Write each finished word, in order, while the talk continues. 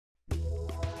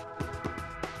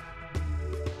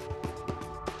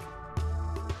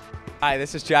Hi,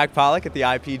 this is Jack Pollock at the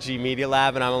IPG Media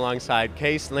Lab, and I'm alongside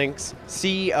Cees,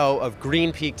 CEO of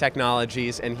Greenpeak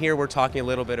Technologies, and here we're talking a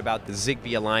little bit about the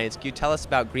Zigbee Alliance. Can you tell us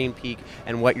about Greenpeak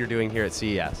and what you're doing here at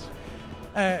CES?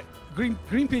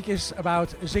 Greenpeak is about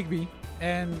Zigbee,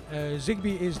 and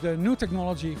Zigbee is the new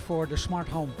technology for the smart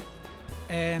home.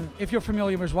 And if you're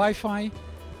familiar with Wi-Fi,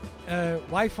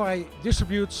 Wi-Fi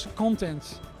distributes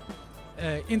content,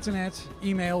 internet,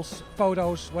 emails,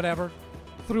 photos, whatever,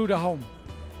 through the home.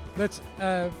 But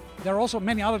there are also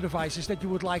many other devices that you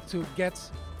would like to get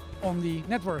on the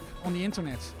network, on the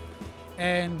internet.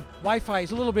 And Wi-Fi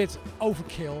is a little bit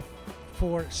overkill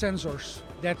for sensors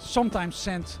that sometimes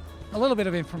send a little bit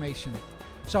of information.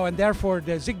 So, and therefore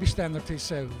the Zigbee standard is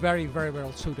very, very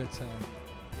well suited.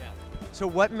 So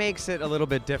what makes it a little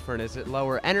bit different? Is it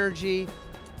lower energy?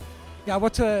 Yeah,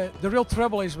 what the real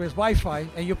trouble is with Wi-Fi,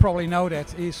 and you probably know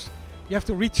that, is you have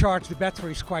to recharge the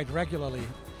batteries quite regularly.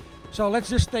 So let's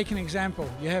just take an example.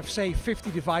 You have, say,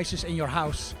 50 devices in your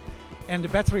house, and the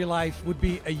battery life would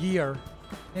be a year,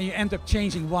 and you end up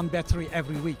changing one battery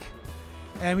every week.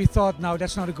 And we thought, no,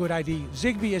 that's not a good idea.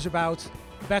 Zigbee is about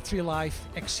battery life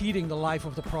exceeding the life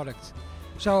of the product.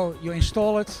 So you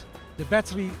install it, the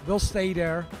battery will stay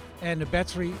there, and the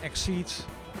battery exceeds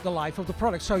the life of the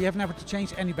product. So you have never to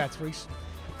change any batteries.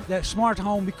 The smart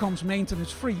home becomes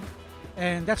maintenance free,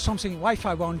 and that's something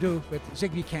Wi-Fi won't do, but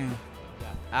Zigbee can.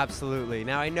 Absolutely.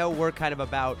 Now I know we're kind of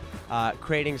about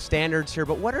creating standards here,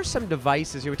 but what are some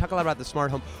devices here? We talk a lot about the smart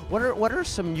home. What are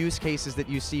some use cases that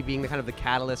you see being the kind of the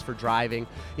catalyst for driving,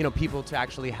 people to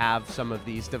actually have some of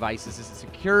these devices? Is it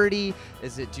security?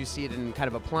 Do you see it in kind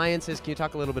of appliances? Can you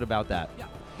talk a little bit about that? Yeah.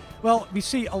 Well, we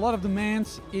see a lot of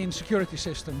demand in security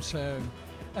systems.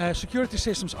 Security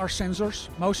systems are sensors,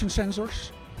 motion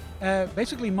sensors.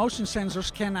 Basically, motion sensors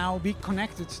can now be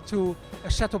connected to a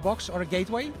set-top box or a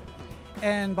gateway.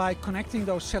 And by connecting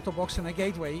those set-top box and a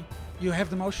gateway, you have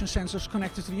the motion sensors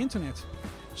connected to the internet.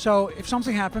 So if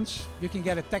something happens, you can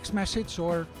get a text message,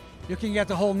 or you can get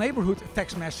the whole neighborhood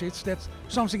text message that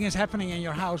something is happening in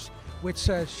your house, which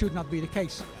should not be the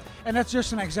case. And that's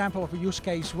just an example of a use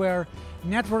case where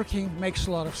networking makes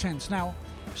a lot of sense. Now,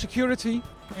 security,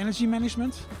 energy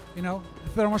management,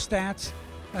 thermostat,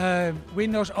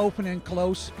 windows open and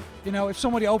close. If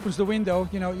somebody opens the window,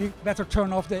 you better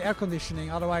turn off the air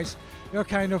conditioning, otherwise you're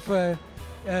kind of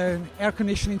air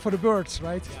conditioning for the birds,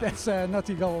 right? Yeah. That's not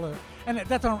the goal. And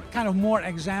that are kind of more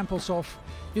examples of,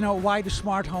 why the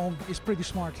smart home is pretty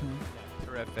smart.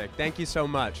 Terrific. Thank you so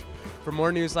much. For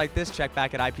more news like this, check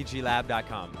back at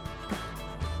ipglab.com.